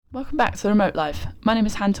Welcome back to The Remote Life. My name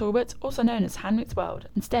is Han Talbot, also known as Han Meets World,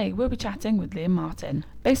 and today we'll be chatting with Liam Martin.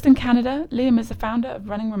 Based in Canada, Liam is the founder of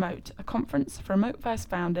Running Remote, a conference for remote-first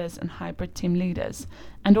founders and hybrid team leaders,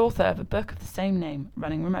 and author of a book of the same name,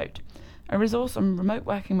 Running Remote, a resource on remote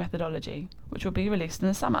working methodology, which will be released in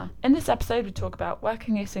the summer. In this episode, we talk about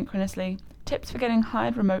working asynchronously, tips for getting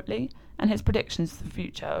hired remotely, and his predictions for the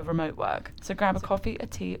future of remote work. So grab a coffee, a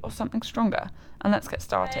tea, or something stronger, and let's get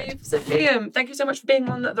started. Hey, so Liam, thank you so much for being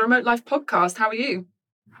on the Remote Life podcast. How are you?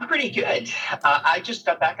 Pretty good. I just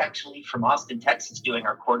got back actually from Austin, Texas, doing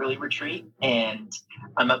our quarterly retreat, and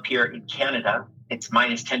I'm up here in Canada. It's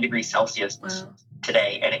minus 10 degrees Celsius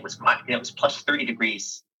today, and it was plus 30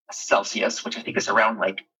 degrees Celsius, which I think is around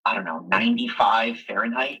 95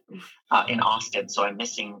 Fahrenheit in Austin. So I'm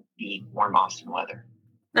missing the warm Austin weather.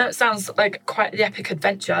 No, it sounds like quite the epic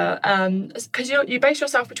adventure. Because you base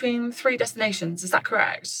yourself between 3 destinations, is that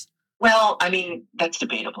correct? Well, I mean, that's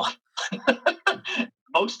debatable.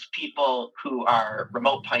 Most people who are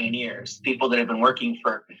remote pioneers, people that have been working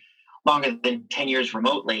for longer than 10 years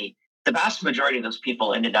remotely, the vast majority of those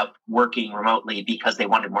people ended up working remotely because they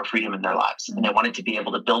wanted more freedom in their lives. And they wanted to be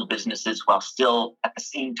able to build businesses while still at the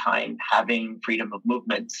same time having freedom of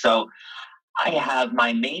movement. So I have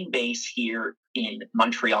my main base here in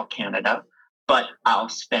Montreal, Canada, but I'll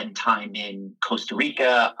spend time in Costa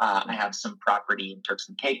Rica. I have some property in Turks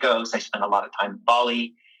and Caicos. I spend a lot of time in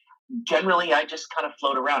Bali. Generally, I just kind of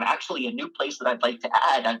float around. Actually, a new place that I'd like to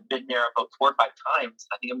add, I've been there about 4 or 5 times.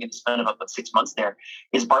 I think I'm going to spend about 6 months there,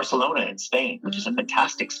 is Barcelona in Spain, which is a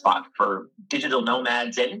fantastic spot for digital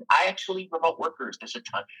nomads and remote workers.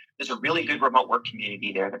 There's a really good remote work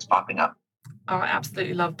community there that's popping up. Oh, I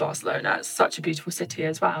absolutely love Barcelona. It's such a beautiful city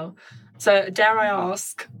as well. So dare I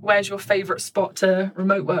ask, where's your favourite spot to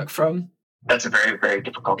remote work from? That's a very, very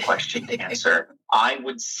difficult question to answer. I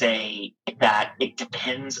would say that it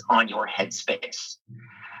depends on your headspace.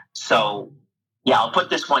 So, I'll put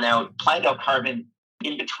this one out. Playa del Carmen,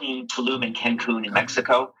 in between Tulum and Cancun in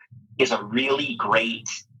Mexico, is a really great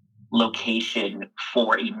location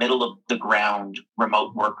for a middle-of-the-ground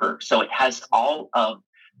remote worker. So it has all of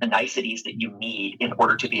the niceties that you need in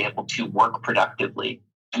order to be able to work productively.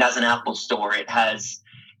 It has an Apple store.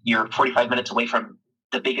 You're 45 minutes away from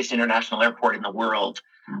the biggest international airport in the world.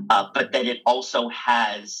 But then it also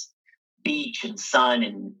has beach and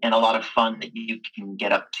sun and a lot of fun that you can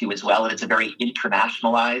get up to as well. And it's a very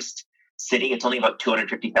internationalized city. It's only about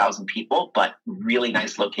 250,000 people, but really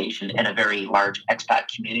nice location and a very large expat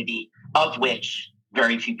community, of which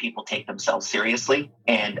very few people take themselves seriously.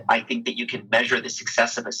 And I think that you can measure the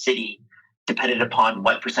success of a city dependent upon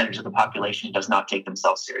what percentage of the population does not take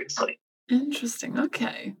themselves seriously. Interesting.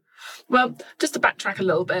 Okay. Well, just to backtrack a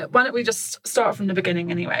little bit, why don't we just start from the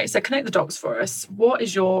beginning anyway? So connect the dots for us. What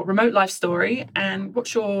is your remote life story and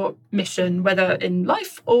what's your mission, whether in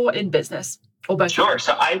life or in business or both? Sure.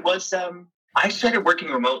 So I started working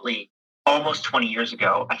remotely almost 20 years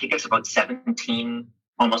ago. I think it's about 17,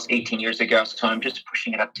 almost 18 years ago. So I'm just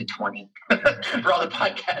pushing it up to 20 for all the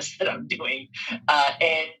podcasts that I'm doing.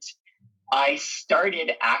 And I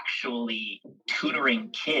started actually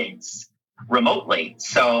tutoring kids remotely.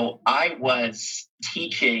 So I was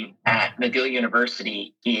teaching at McGill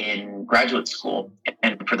University in graduate school.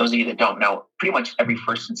 And for those of you that don't know, pretty much every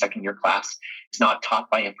first and second year class is not taught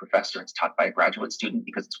by a professor. It's taught by a graduate student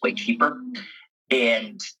because it's way cheaper.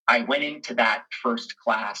 And I went into that first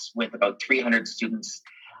class with about 300 students.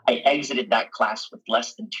 I exited that class with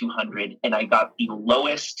less than 200, and I got the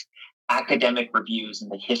lowest academic reviews in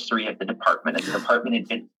the history of the department. And the department had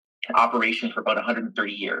been in operation for about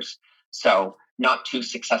 130 years. So not too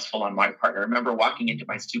successful on my part. I remember walking into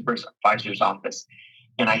my supervisor's office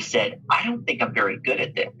and I said, I don't think I'm very good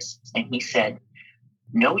at this. And he said,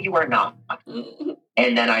 no, you are not.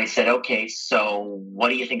 And then I said, okay, so what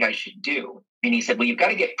do you think I should do? And he said, well, you've got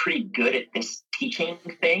to get pretty good at this teaching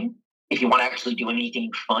thing if you want to actually do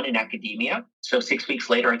anything fun in academia. So 6 weeks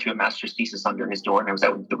later, I threw a master's thesis under his door and I was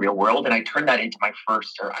out into the real world. And I turned that into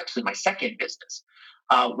my second business,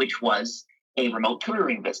 which was a remote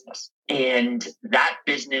tutoring business. And that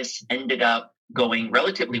business ended up going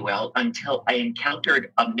relatively well until I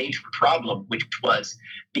encountered a major problem, which was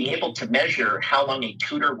being able to measure how long a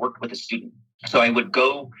tutor worked with a student. So I would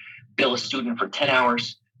go bill a student for 10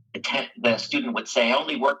 hours. The student would say, I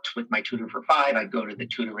only worked with my tutor for 5. I'd go to the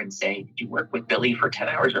tutor and say, did you work with Billy for 10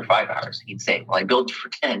 hours or 5 hours? He'd say, well, I billed you for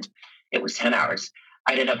 10. It was 10 hours.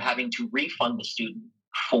 I'd end up having to refund the student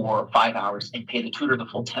for 5 hours and pay the tutor the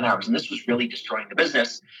full 10 hours. And this was really destroying the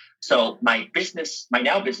business. So my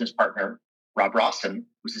now business partner, Rob Rawson,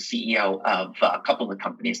 who's the CEO of a couple of the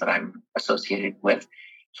companies that I'm associated with,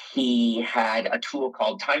 he had a tool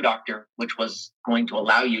called Time Doctor, which was going to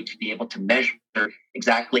allow you to be able to measure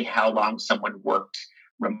exactly how long someone worked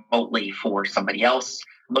remotely for somebody else.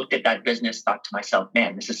 Looked at that business, thought to myself,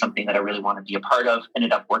 man, this is something that I really want to be a part of.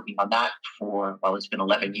 Ended up working on that for, well, it's been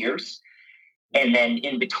 11 years. And then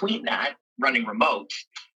in between that, running remote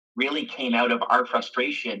really came out of our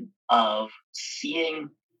frustration of seeing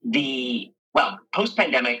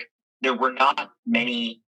post-pandemic, there were not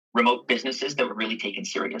many remote businesses that were really taken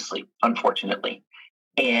seriously, unfortunately.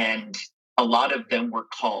 And a lot of them were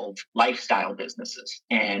called lifestyle businesses.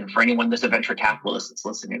 And for anyone that's a venture capitalist that's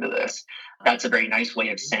listening to this, that's a very nice way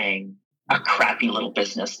of saying a crappy little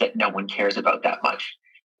business that no one cares about that much.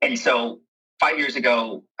 And so 5 years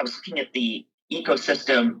ago, I was looking at the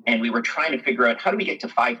ecosystem and we were trying to figure out, how do we get to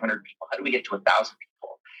 500 people? How do we get to 1,000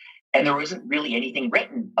 people? And there wasn't really anything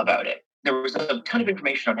written about it. There was a ton of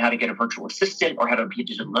information on how to get a virtual assistant or how to be a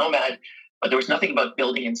digital nomad, but there was nothing about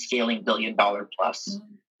building and scaling $1 billion plus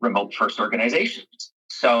remote first organizations.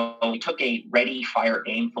 So we took a ready, fire,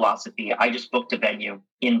 aim philosophy. I just booked a venue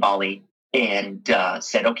in Bali and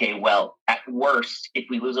said, okay, well, at worst, if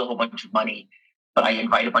we lose a whole bunch of money, but I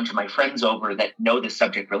invite a bunch of my friends over that know this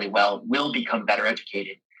subject really well, will become better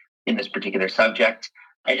educated in this particular subject.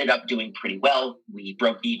 Ended up doing pretty well. We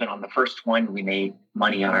broke even on the first one. We made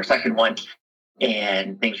money on our second one.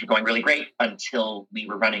 And things were going really great until we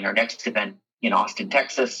were running our next event in Austin,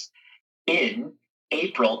 Texas in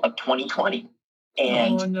April of 2020.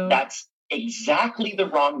 And that's exactly the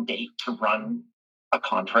wrong date to run a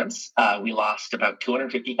conference. We lost about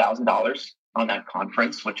 $250,000 on that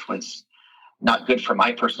conference, which was not good for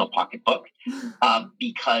my personal pocketbook,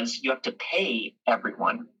 because you have to pay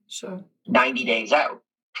everyone 90 days out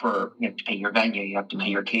for, you have to pay your venue, you have to pay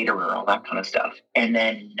your caterer, all that kind of stuff. And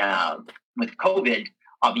then with COVID,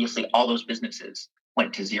 obviously all those businesses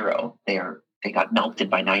went to zero. They got melted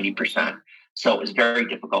by 90%. So it was very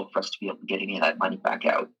difficult for us to be able to get any of that money back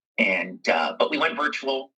out. And but we went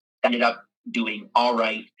virtual, ended up doing all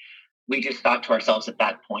right. We just thought to ourselves at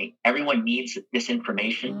that point, everyone needs this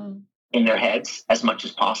information in their heads as much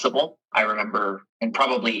as possible. I remember, and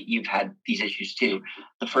probably you've had these issues too,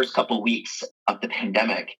 the first couple of weeks of the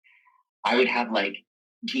pandemic, I would have like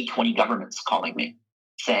G20 governments calling me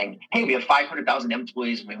saying, hey, we have 500,000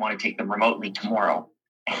 employees and we want to take them remotely tomorrow.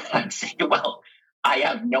 And I'd say, well, I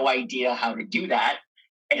have no idea how to do that.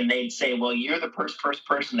 And they'd say, well, you're the first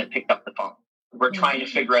person that picked up the phone. We're trying to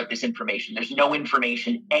figure out this information. There's no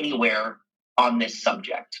information anywhere on this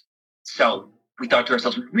subject. So we thought to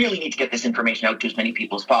ourselves, we really need to get this information out to as many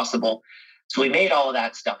people as possible. So we made all of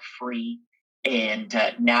that stuff free. And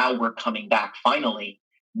now we're coming back finally,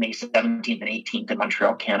 May 17th and 18th in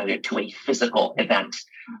Montreal, Canada, to a physical event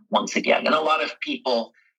once again. And a lot of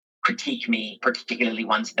people critique me, particularly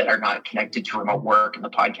ones that are not connected to remote work in the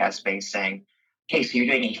podcast space, saying, okay, so you're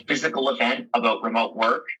doing a physical event about remote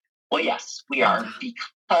work? Well, yes, we are,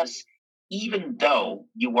 because even though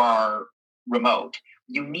you are remote,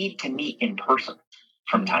 you need to meet in person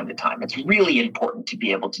from time to time. It's really important to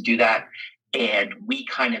be able to do that. And we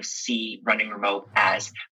kind of see running remote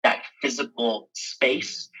as that physical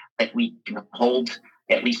space that we can hold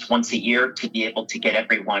at least once a year to be able to get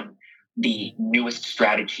everyone the newest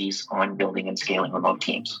strategies on building and scaling remote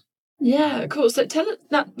teams. Yeah, cool. So tell us,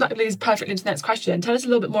 that leads perfectly into the next question. Tell us a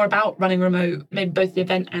little bit more about running remote, maybe both the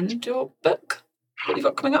event and your book, what you've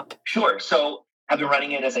got coming up. Sure. So I've been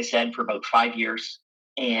running it, as I said, for about 5 years.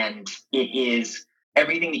 And it is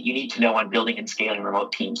everything that you need to know on building and scaling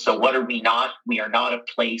remote teams. So what are we not? We are not a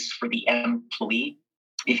place for the employee.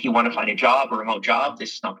 If you want to find a job, a remote job,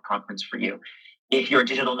 this is not the conference for you. If you're a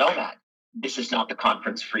digital nomad, this is not the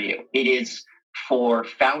conference for you. It is for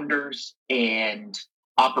founders and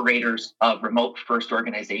operators of remote first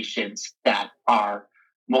organizations that are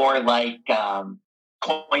more like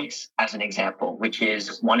Coins, as an example, which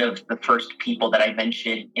is one of the first people that I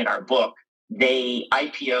mentioned in our book. They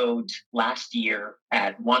IPO'd last year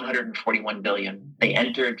at $141 billion. They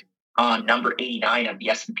entered on number 89 of the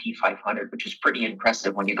S&P 500, which is pretty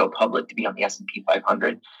impressive when you go public to be on the S&P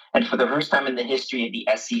 500. And for the first time in the history of the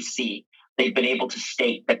SEC, they've been able to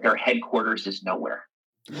state that their headquarters is nowhere.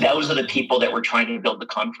 Those are the people that we're trying to build the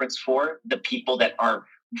conference for, the people that are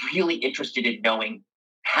really interested in knowing,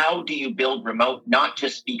 how do you build remote, not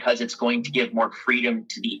just because it's going to give more freedom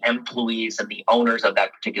to the employees and the owners of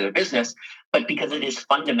that particular business, but because it is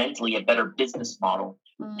fundamentally a better business model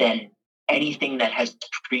than anything that has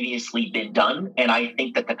previously been done. And I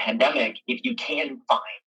think that the pandemic, if you can find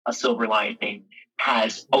a silver lining,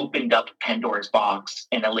 has opened up Pandora's box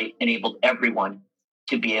and enabled everyone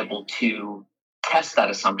to be able to test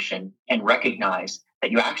that assumption and recognize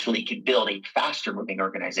that you actually can build a faster moving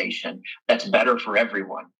organization that's better for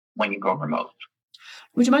everyone when you go remote.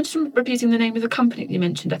 Would you mind just repeating the name of the company that you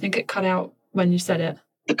mentioned? I think it cut out when you said it.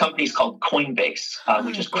 The company is called Coinbase,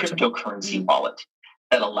 which is gotcha. cryptocurrency wallet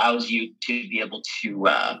that allows you to be able to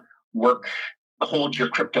hold your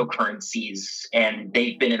cryptocurrencies. And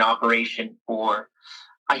they've been in operation for,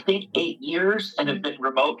 I think, 8 years and have been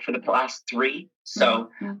remote for the last 3. So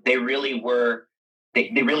they really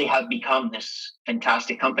have become this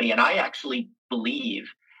fantastic company. And I actually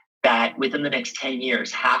believe that within the next 10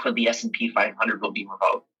 years, half of the S&P 500 will be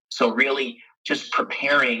remote. So really just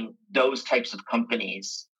preparing those types of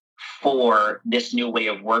companies for this new way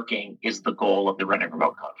of working is the goal of the Running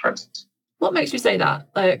Remote Conference. What makes you say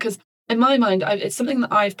that? Because in my mind, it's something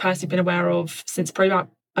that I've personally been aware of since probably about,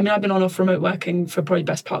 I've been on off remote working for probably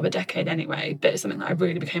the best part of a decade anyway, but it's something that I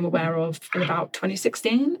really became aware of in about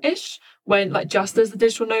 2016-ish, when just as the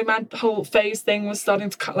digital nomad whole phase thing was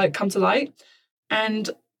starting to come to light. And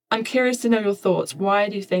I'm curious to know your thoughts. Why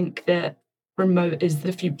do you think that remote is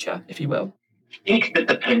the future, if you will? I think that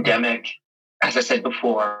the pandemic, as I said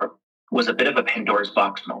before, was a bit of a Pandora's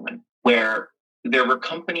box moment where there were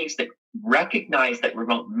companies that recognized that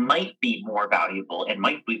remote might be more valuable and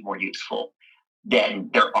might be more useful than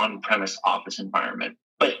their on-premise office environment.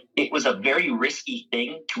 But it was a very risky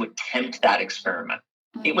thing to attempt that experiment.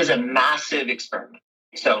 It was a massive experiment.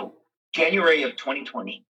 So January of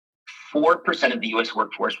 2020, 4% of the U.S.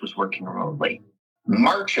 workforce was working remotely.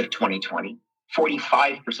 March of 2020,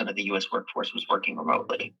 45% of the U.S. workforce was working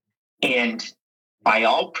remotely. And by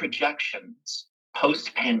all projections,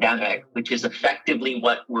 post-pandemic, which is effectively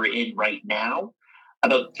what we're in right now,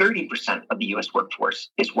 about 30% of the U.S. workforce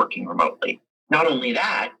is working remotely. Not only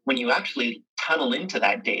that, when you actually tunnel into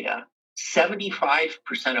that data, 75%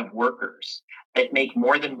 of workers that make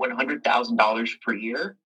more than $100,000 per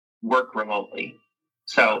year work remotely.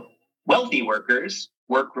 So wealthy workers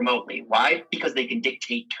work remotely. Why? Because they can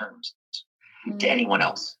dictate terms to anyone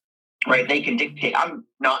else, right? They can dictate, I'm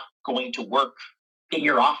not going to work in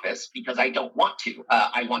your office because I don't want to.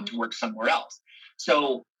 I want to work somewhere else.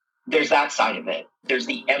 So there's that side of it. There's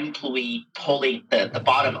the employee pulling the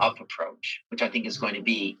bottom-up approach, which I think is going to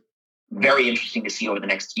be very interesting to see over the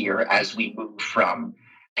next year as we move from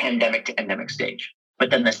pandemic to endemic stage.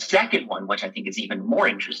 But then the second one, which I think is even more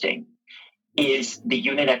interesting, is the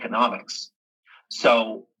unit economics.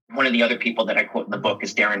 So one of the other people that I quote in the book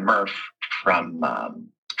is Darren Murph from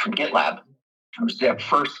GitLab, who's the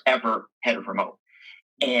first ever head of remote.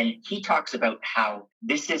 And he talks about how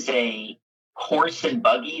this is a horse and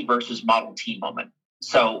buggy versus Model T moment.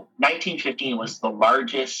 So 1915 was the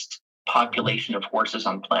largest population of horses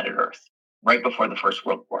on planet Earth, right before the First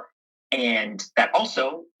World War. And that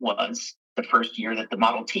also was the first year that the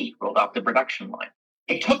Model T rolled off the production line.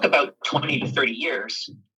 It took about 20 to 30 years,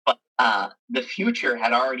 but the future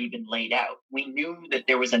had already been laid out. We knew that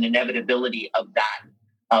there was an inevitability of that,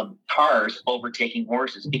 of cars overtaking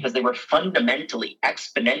horses, because they were fundamentally,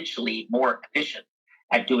 exponentially more efficient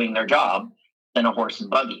at doing their job than a horse and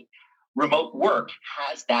buggy. Remote work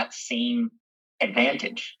has that same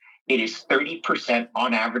advantage. It is 30%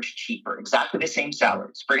 on average cheaper, exactly the same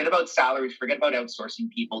salaries. Forget about salaries, forget about outsourcing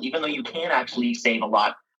people, even though you can actually save a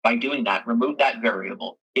lot by doing that. Remove that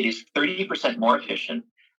variable. It is 30% more efficient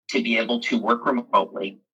to be able to work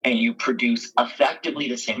remotely, and you produce effectively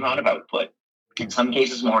the same amount of output, in some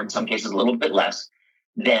cases more, in some cases a little bit less,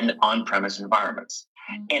 than on-premise environments.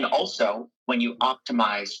 And also, when you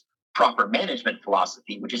optimize proper management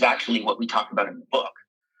philosophy, which is actually what we talk about in the book,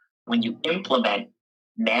 when you implement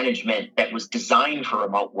management that was designed for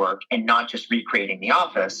remote work and not just recreating the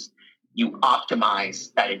office, you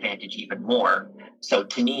optimize that advantage even more. So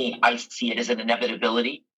to me, I see it as an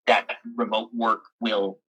inevitability that remote work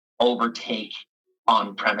will overtake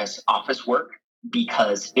on-premise office work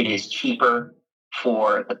because it is cheaper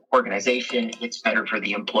for the organization, it's better for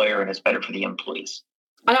the employer, and it's better for the employees.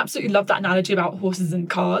 I absolutely love that analogy about horses and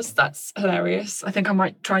cars. That's hilarious. I think I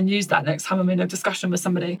might try and use that next time I'm in a discussion with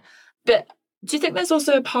somebody. But do you think there's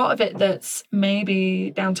also a part of it that's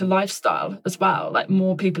maybe down to lifestyle as well? Like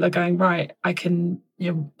more people are going, right, I can,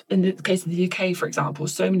 in the case of the UK, for example,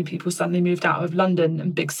 so many people suddenly moved out of London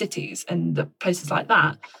and big cities and the places like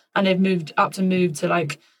that. And they've moved to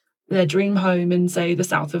like their dream home in, say, the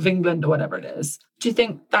south of England or whatever it is. Do you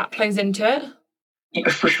think that plays into it? Yeah,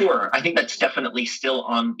 for sure. I think that's definitely still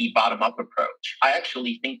on the bottom-up approach. I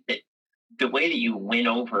actually think that the way that you win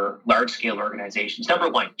over large-scale organizations, number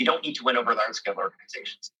one, you don't need to win over large-scale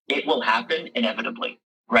organizations. It will happen inevitably,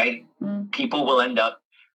 right? People will end up,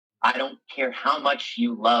 I don't care how much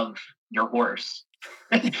you love your horse.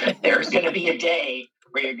 There's going to be a day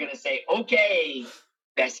where you're going to say, okay,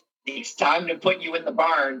 Best, it's time to put you in the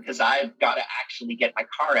barn because I've got to actually get my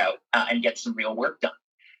car out and get some real work done.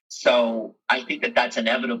 So I think that that's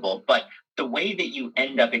inevitable. But the way that you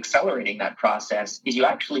end up accelerating that process is you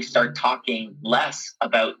actually start talking less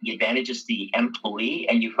about the advantages to the employee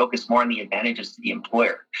and you focus more on the advantages to the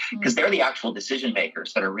employer, because they're the actual decision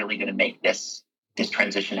makers that are really going to make this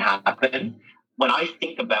transition happen. When I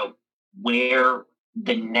think about where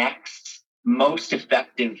the next most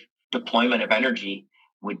effective deployment of energy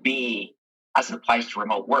would be as it applies to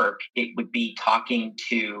remote work, it would be talking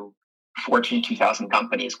to Fortune 2000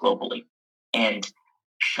 companies globally and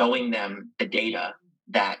showing them the data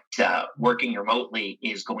that working remotely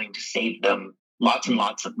is going to save them lots and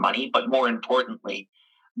lots of money. But more importantly,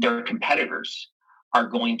 their competitors are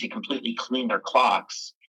going to completely clean their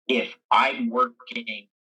clocks. If I'm working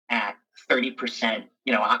at 30%,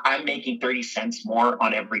 I'm making 30 cents more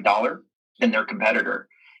on every dollar than their competitor.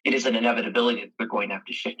 It is an inevitability that they're going to have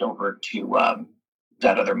to shift over to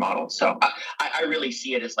that other model. So I really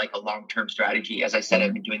see it as like a long-term strategy. As I said,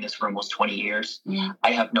 I've been doing this for almost 20 years.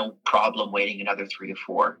 I have no problem waiting another 3 to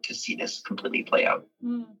 4 to see this completely play out.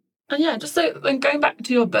 And yeah, just so then going back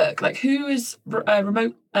to your book, like who is running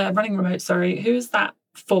remote? Who is that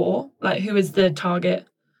for? Like who is the target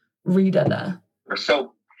reader there?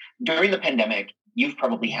 So during the pandemic, you've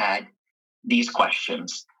probably had these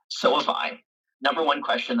questions. So have I. Number one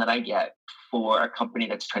question that I get for a company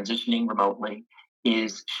that's transitioning remotely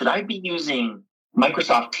is, should I be using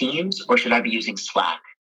Microsoft Teams or should I be using Slack?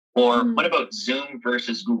 Or what about Zoom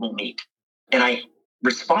versus Google Meet? And I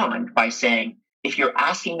respond by saying, if you're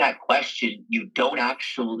asking that question, you don't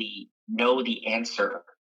actually know the answer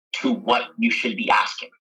to what you should be asking.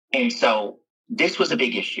 And so this was a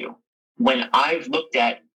big issue. When I've looked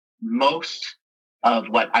at most of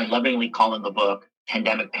what I lovingly call in the book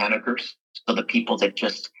pandemic panickers, so the people that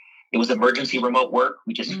it was emergency remote work.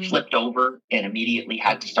 We just flipped over and immediately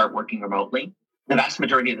had to start working remotely. The vast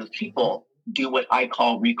majority of those people do what I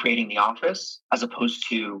call recreating the office as opposed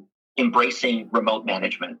to embracing remote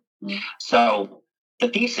management. So the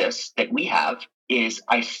thesis that we have is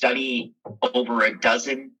I study over a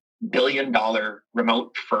dozen billion-dollar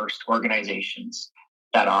remote first organizations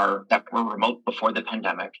that were remote before the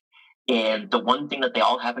pandemic. And the one thing that they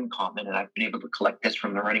all have in common, and I've been able to collect this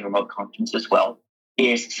from the Running Remote conference as well,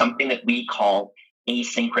 is something that we call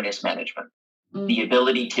asynchronous management. The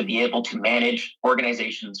ability to be able to manage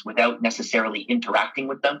organizations without necessarily interacting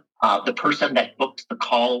with them. The person that booked the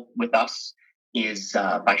call with us is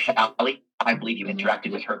Vaishali. I believe you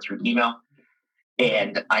interacted with her through email.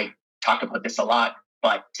 And I talk about this a lot,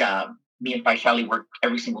 but me and Vaishali work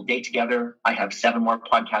every single day together. I have 7 more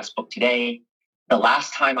podcasts booked today. The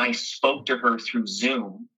last time I spoke to her through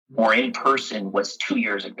Zoom or in person was 2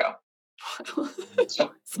 years ago.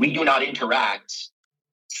 So we do not interact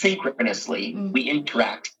synchronously. We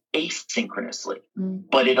interact asynchronously.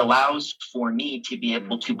 But it allows for me to be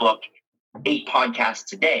able to book 8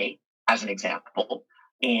 podcasts a day, as an example,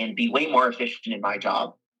 and be way more efficient in my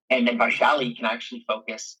job. And then Vaishali can actually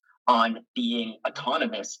focus on being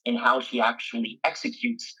autonomous in how she actually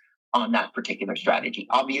executes on that particular strategy.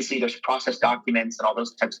 Obviously, there's process documents and all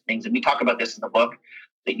those types of things. And we talk about this in the book,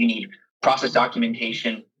 that you need process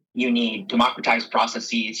documentation, you need democratized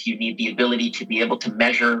processes, you need the ability to be able to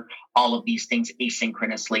measure all of these things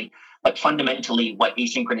asynchronously. But fundamentally, what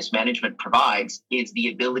asynchronous management provides is the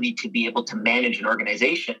ability to be able to manage an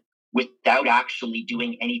organization without actually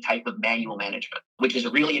doing any type of manual management, which is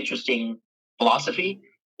a really interesting philosophy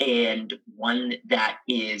and one that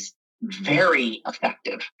is very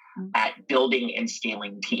effective at building and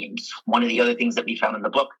scaling teams. One of the other things that we found in the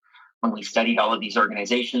book when we studied all of these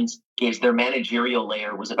organizations is their managerial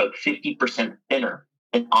layer was about 50% thinner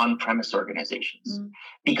than on-premise organizations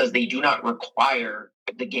because they do not require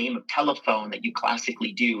the game of telephone that you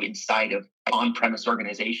classically do inside of on-premise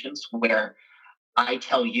organizations, where I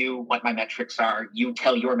tell you what my metrics are, you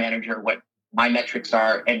tell your manager what my metrics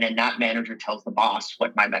are, and then that manager tells the boss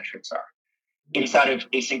what my metrics are. Inside of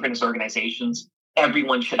asynchronous organizations,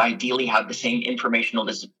 everyone should ideally have the same informational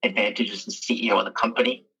advantage as the CEO of the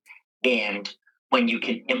company. And when you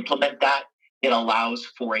can implement that, it allows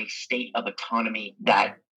for a state of autonomy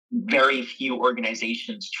that very few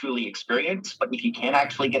organizations truly experience. But if you can't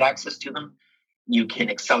actually get access to them, you can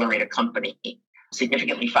accelerate a company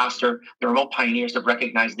significantly faster. The remote pioneers have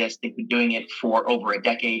recognized this. They've been doing it for over a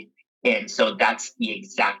decade. And so that's the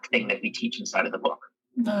exact thing that we teach inside of the book.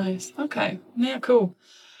 Nice. Okay. Yeah, cool.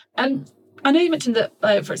 And I know you mentioned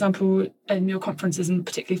that, for example, in your conference isn't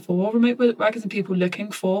particularly for remote workers and people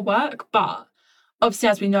looking for work, but obviously,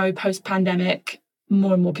 as we know, post-pandemic,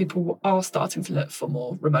 more and more people are starting to look for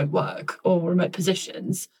more remote work or remote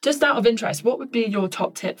positions. Just out of interest, what would be your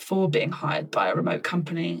top tip for being hired by a remote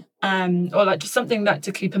company? Or like just something that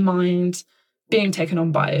to keep in mind being taken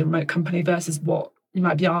on by a remote company versus what you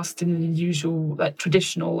might be asked in the usual, like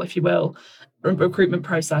traditional, if you will, recruitment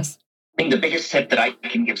process? I think the biggest tip that I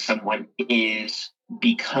can give someone is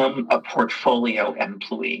become a portfolio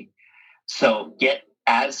employee. So get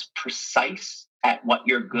as precise at what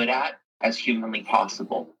you're good at as humanly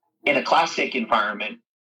possible. In a classic environment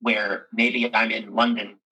where maybe I'm in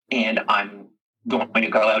London and I'm going to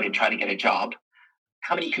go out and try to get a job,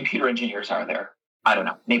 how many computer engineers are there? I don't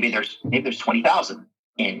know. Maybe there's 20,000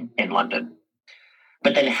 in London.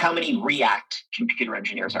 But then how many React computer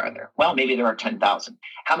engineers are there? Well, maybe there are 10,000.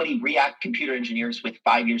 How many React computer engineers with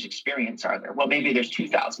 5 years experience are there? Well, maybe there's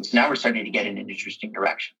 2,000. So now we're starting to get in an interesting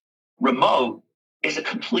direction. Remote is a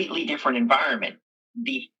completely different environment.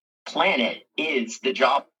 The planet is the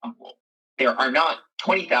job pool. There are not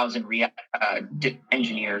 20,000 React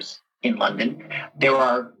engineers in London. There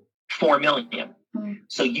are 4 million.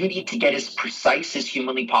 So you need to get as precise as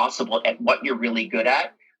humanly possible at what you're really good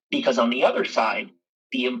at, because on the other side,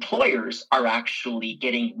 the employers are actually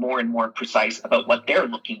getting more and more precise about what they're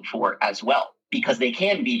looking for as well, because they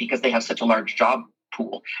can be, because they have such a large job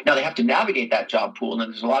pool. Now they have to navigate that job pool,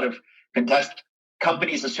 and there's a lot of fantastic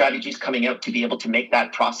companies and strategies coming out to be able to make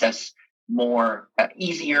that process more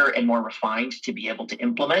easier and more refined to be able to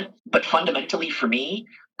implement. But fundamentally for me,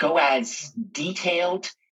 go as detailed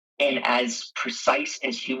and as precise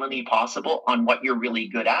as humanly possible on what you're really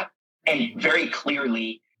good at, and very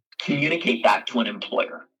clearly communicate that to an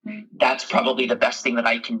employer. That's probably the best thing that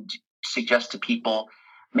I can suggest to people.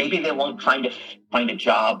 Maybe they won't find a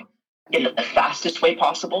job in the fastest way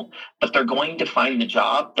possible, but they're going to find the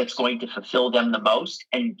job that's going to fulfill them the most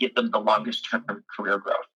and give them the longest term career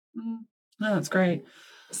growth. Oh, that's great.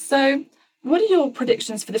 So what are your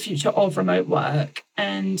predictions for the future of remote work,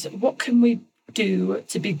 and what can we do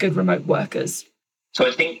to be good remote workers? So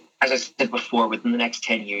I think, as I said before, within the next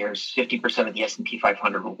 10 years, 50% of the S&P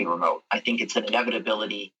 500 will be remote. I think it's an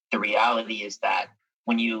inevitability. The reality is that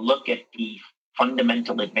when you look at the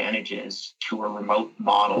fundamental advantages to a remote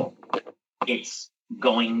model, it's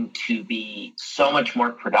going to be so much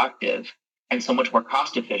more productive and so much more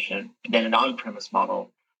cost efficient than an on-premise model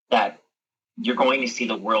that you're going to see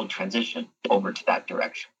the world transition over to that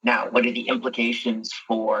direction. Now, what are the implications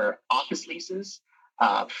for office leases,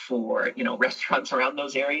 for restaurants around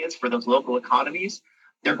those areas, for those local economies?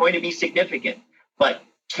 They're going to be significant. But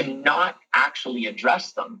to not actually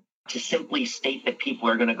address them, to simply state that people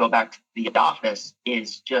are going to go back to the office,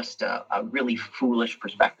 is just a really foolish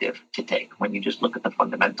perspective to take when you just look at the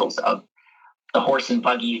fundamentals of the horse and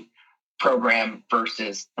buggy program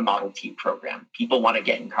versus the Model T program. People want to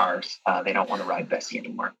get in cars. They don't want to ride Bessie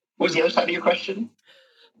anymore. What was the other side of your question?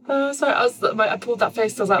 Sorry, I pulled that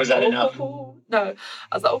face. I was like, was that enough? No,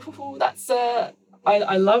 I was like, that's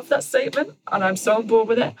I love that statement, and I'm so on board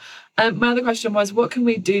with it. My other question was, what can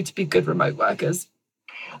we do to be good remote workers?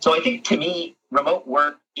 So I think, to me, remote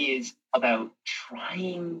work is about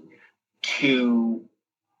trying to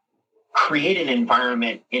create an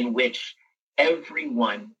environment in which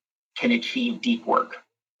everyone can achieve deep work.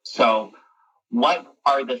 So what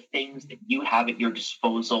are the things that you have at your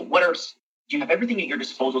disposal? Do you have everything at your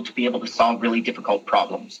disposal to be able to solve really difficult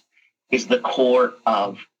problems? Is the core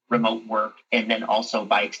of remote work, and then also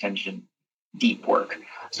by extension, deep work.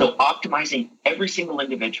 So optimizing every single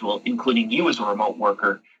individual, including you as a remote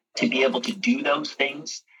worker, to be able to do those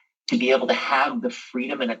things, to be able to have the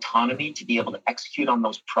freedom and autonomy to be able to execute on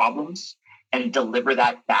those problems and deliver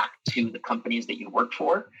that back to the companies that you work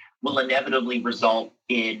for, will inevitably result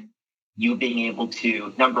in you being able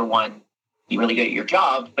to, number one, be really good at your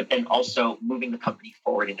job, but then also moving the company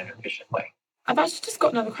forward in an efficient way. I've actually just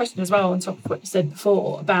got another question as well on top of what you said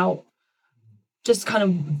before about just kind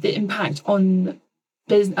of the impact on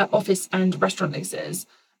business, office and restaurant leases.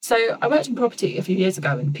 So I worked in property a few years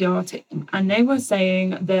ago in the PR team, and they were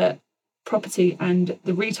saying that property and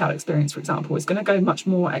the retail experience, for example, is going to go much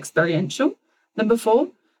more experiential than before.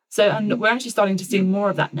 So, and we're actually starting to see more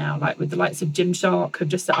of that now, like with the likes of Gymshark have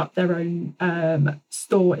just set up their own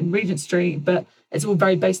store in Regent Street, but it's all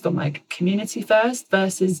very based on like community first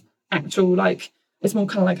versus actual, like, it's more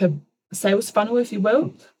kind of like a sales funnel, if you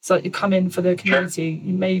will. So like you come in for the community,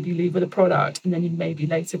 you maybe leave with a product, and then you maybe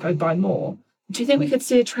later go buy more. Do you think we could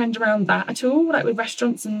see a trend around that at all? Like with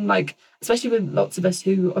restaurants and like, especially with lots of us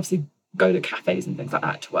who obviously go to cafes and things like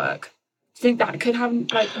that to work. Do you think that could have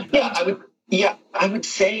like... I would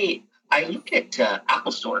say I look at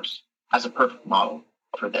Apple stores as a perfect model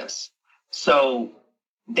for this. So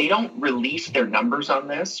They don't release their numbers on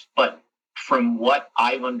this, but from what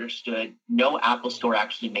I've understood, no Apple store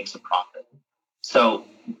actually makes a profit. So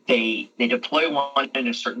they deploy one in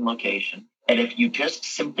a certain location. And if you just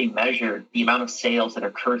simply measure the amount of sales that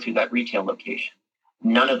occur through that retail location,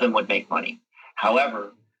 none of them would make money.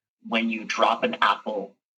 However, when you drop an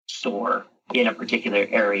Apple store in a particular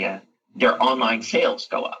area, their online sales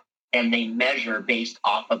go up. And they measure based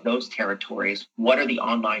off of those territories, what are the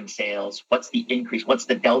online sales? What's the increase? What's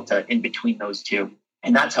the delta in between those two?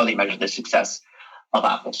 And that's how they measure the success of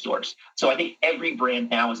Apple stores. So I think every brand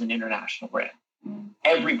now is an international brand.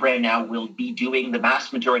 Every brand now will be doing the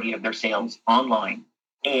vast majority of their sales online.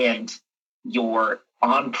 And your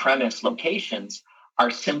on-premise locations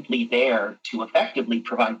are simply there to effectively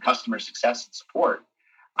provide customer success and support.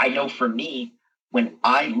 I know for me, when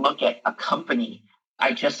I look at a company,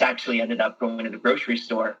 I just actually ended up going to the grocery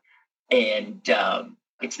store, and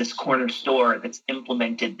it's this corner store that's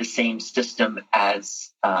implemented the same system as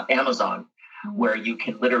Amazon, where you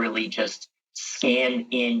can literally just scan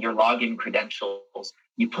in your login credentials,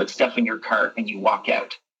 you put stuff in your cart, and you walk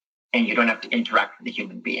out, and you don't have to interact with a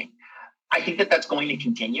human being. I think that that's going to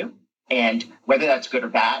continue, and whether that's good or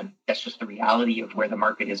bad, that's just the reality of where the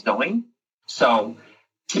market is going. So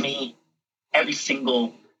to me, every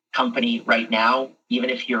single company right now, even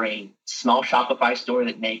if you're a small Shopify store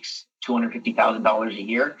that makes $250,000 a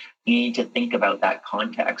year, you need to think about that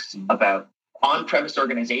context about on-premise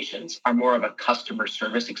organizations are more of a customer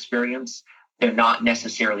service experience. They're not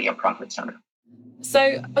necessarily a profit center.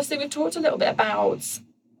 So obviously we've talked a little bit about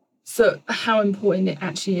how important it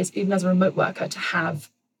actually is, even as a remote worker, to have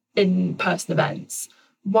in-person events.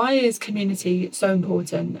 Why is community so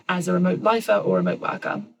important as a remote lifer or remote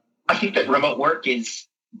worker? I think that remote work is,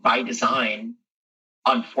 by design,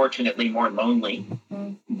 unfortunately more lonely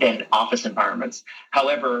than office environments.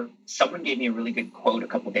 However, someone gave me a really good quote a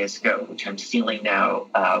couple of days ago, which I'm stealing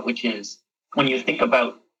now, which is, when you think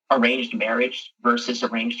about arranged marriage versus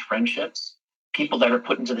arranged friendships, people that are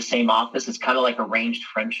put into the same office, it's kind of like arranged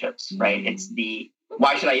friendships, right? It's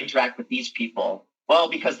why should I interact with these people? Well,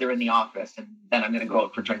 because they're in the office, and then I'm going to go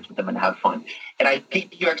out for drinks with them and have fun. And I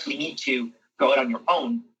think you actually need to go out on your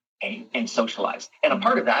own and socialize. And a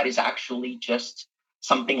part of that is actually just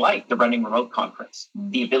something like the Running Remote Conference,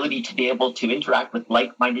 the ability to be able to interact with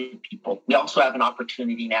like-minded people. We also have an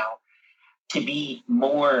opportunity now to be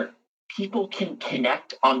more, people can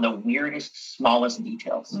connect on the weirdest, smallest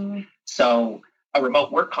details. So a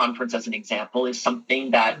remote work conference, as an example, is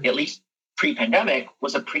something that, at least pre-pandemic,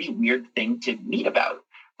 was a pretty weird thing to meet about.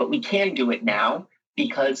 But we can do it now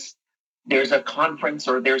because there's a conference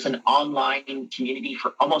or there's an online community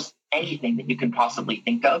for almost anything that you can possibly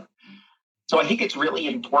think of. So I think it's really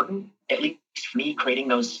important, at least for me, creating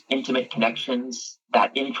those intimate connections,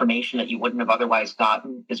 that information that you wouldn't have otherwise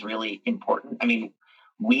gotten is really important. I mean,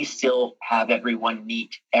 we still have everyone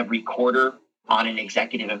meet every quarter on an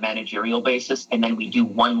executive and managerial basis. And then we do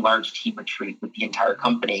one large team retreat with the entire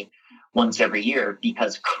company once every year,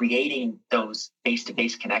 because creating those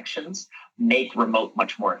face-to-face connections make remote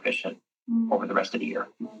much more efficient over the rest of the year.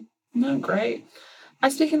 No, great.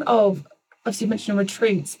 And speaking of, obviously you mentioned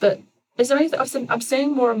retreats, but is there anything, I'm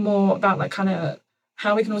seeing more and more about like kind of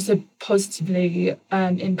how we can also positively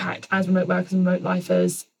impact as remote workers and remote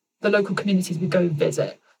lifers, the local communities we go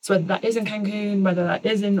visit. So whether that is in Cancun, whether that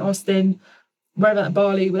is in Austin, wherever that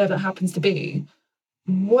Bali, whatever it happens to be,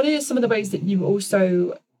 what are some of the ways that you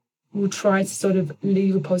also will try to sort of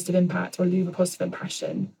leave a positive impact or leave a positive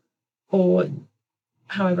impression, or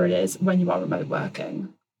however it is, when you are remote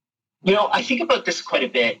working? You know, I think about this quite a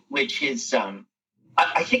bit, which is,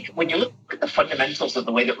 I think when you look at the fundamentals of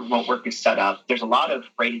the way that remote work is set up, there's a lot of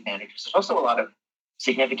great advantages. There's also a lot of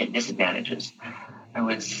significant disadvantages.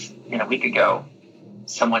 A week ago,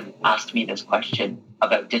 someone asked me this question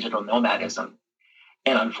about digital nomadism.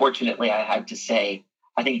 And unfortunately, I had to say,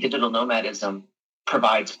 I think digital nomadism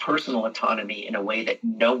provides personal autonomy in a way that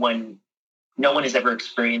no one has ever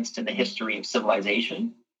experienced in the history of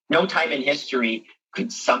civilization. No time in history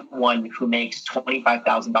could someone who makes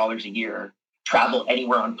 $25,000 a year travel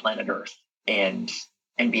anywhere on planet Earth and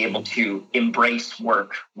be able to embrace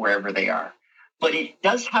work wherever they are. But it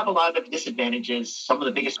does have a lot of disadvantages, some of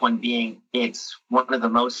the biggest one being it's one of the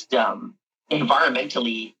most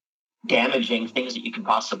environmentally damaging things that you can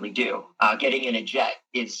possibly do. Getting in a jet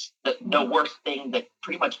is the worst thing that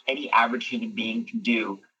pretty much any average human being can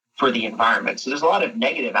do for the environment. So there's a lot of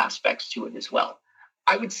negative aspects to it as well.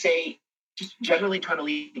 I would say just generally trying to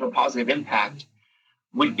leave a positive impact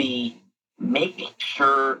would be making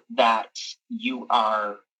sure that you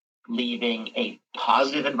are leaving a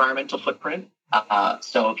positive environmental footprint.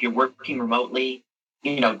 So if you're working remotely,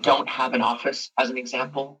 don't have an office as an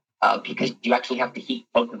example, because you actually have to heat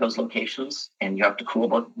both of those locations and you have to cool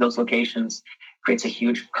both of those locations. Creates a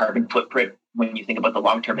huge carbon footprint when you think about the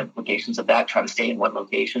long-term implications of that. Try to stay in one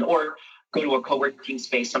location or go to a co-working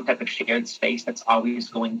space, some type of shared space that's always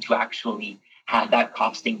going to actually have that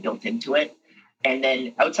costing built into it. And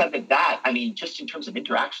then outside of that, I mean, just in terms of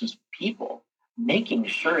interactions with people, making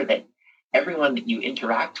sure that everyone that you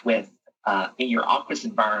interact with in your office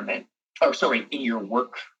environment, in your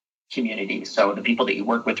work community, so the people that you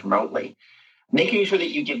work with remotely, making sure that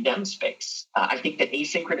you give them space. I think that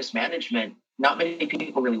asynchronous management, not many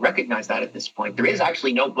people really recognize that at this point. There is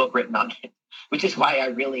actually no book written on it, which is why I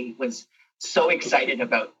really was so excited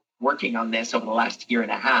about working on this over the last year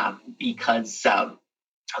and a half, because a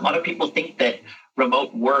lot of people think that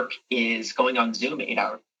remote work is going on Zoom 8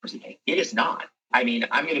 hours a day. It is not. I mean,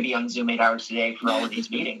 I'm going to be on Zoom 8 hours a day for all of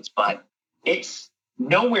these meetings, but it's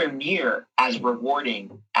nowhere near as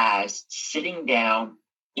rewarding as sitting down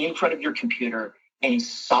in front of your computer and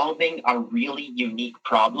solving a really unique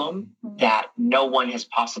problem that no one has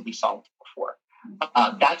possibly solved before.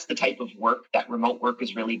 That's the type of work that remote work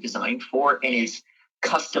is really designed for and is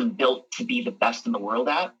custom built to be the best in the world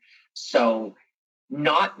at. So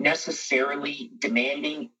not necessarily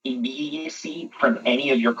demanding immediacy from any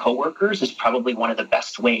of your coworkers is probably one of the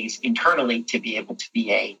best ways internally to be able to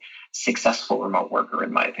be a successful remote worker,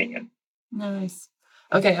 in my opinion. Nice.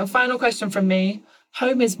 Okay, a final question from me.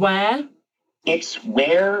 Home is where? It's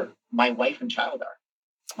where my wife and child are.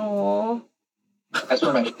 Oh,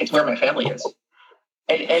 It's where my family is.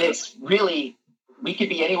 And it's really, we could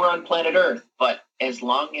be anywhere on planet Earth, but as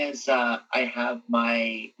long as I have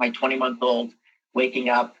my 20-month-old waking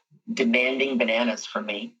up demanding bananas from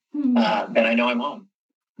me, then I know I'm home.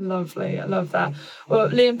 Lovely. I love that. Well,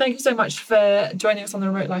 Liam, thank you so much for joining us on The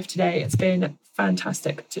Remote Life today. It's been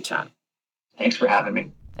fantastic to chat. Thanks for having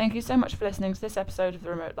me. Thank you so much for listening to this episode of The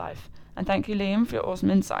Remote Life. And thank you, Liam, for your awesome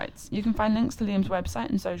insights. You can find links to Liam's website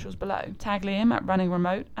and socials below. Tag Liam at Running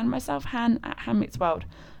Remote and myself, Han, at Han Meets World,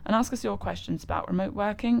 and ask us your questions about remote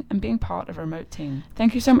working and being part of a remote team.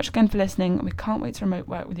 Thank you so much again for listening, and we can't wait to remote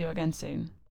work with you again soon.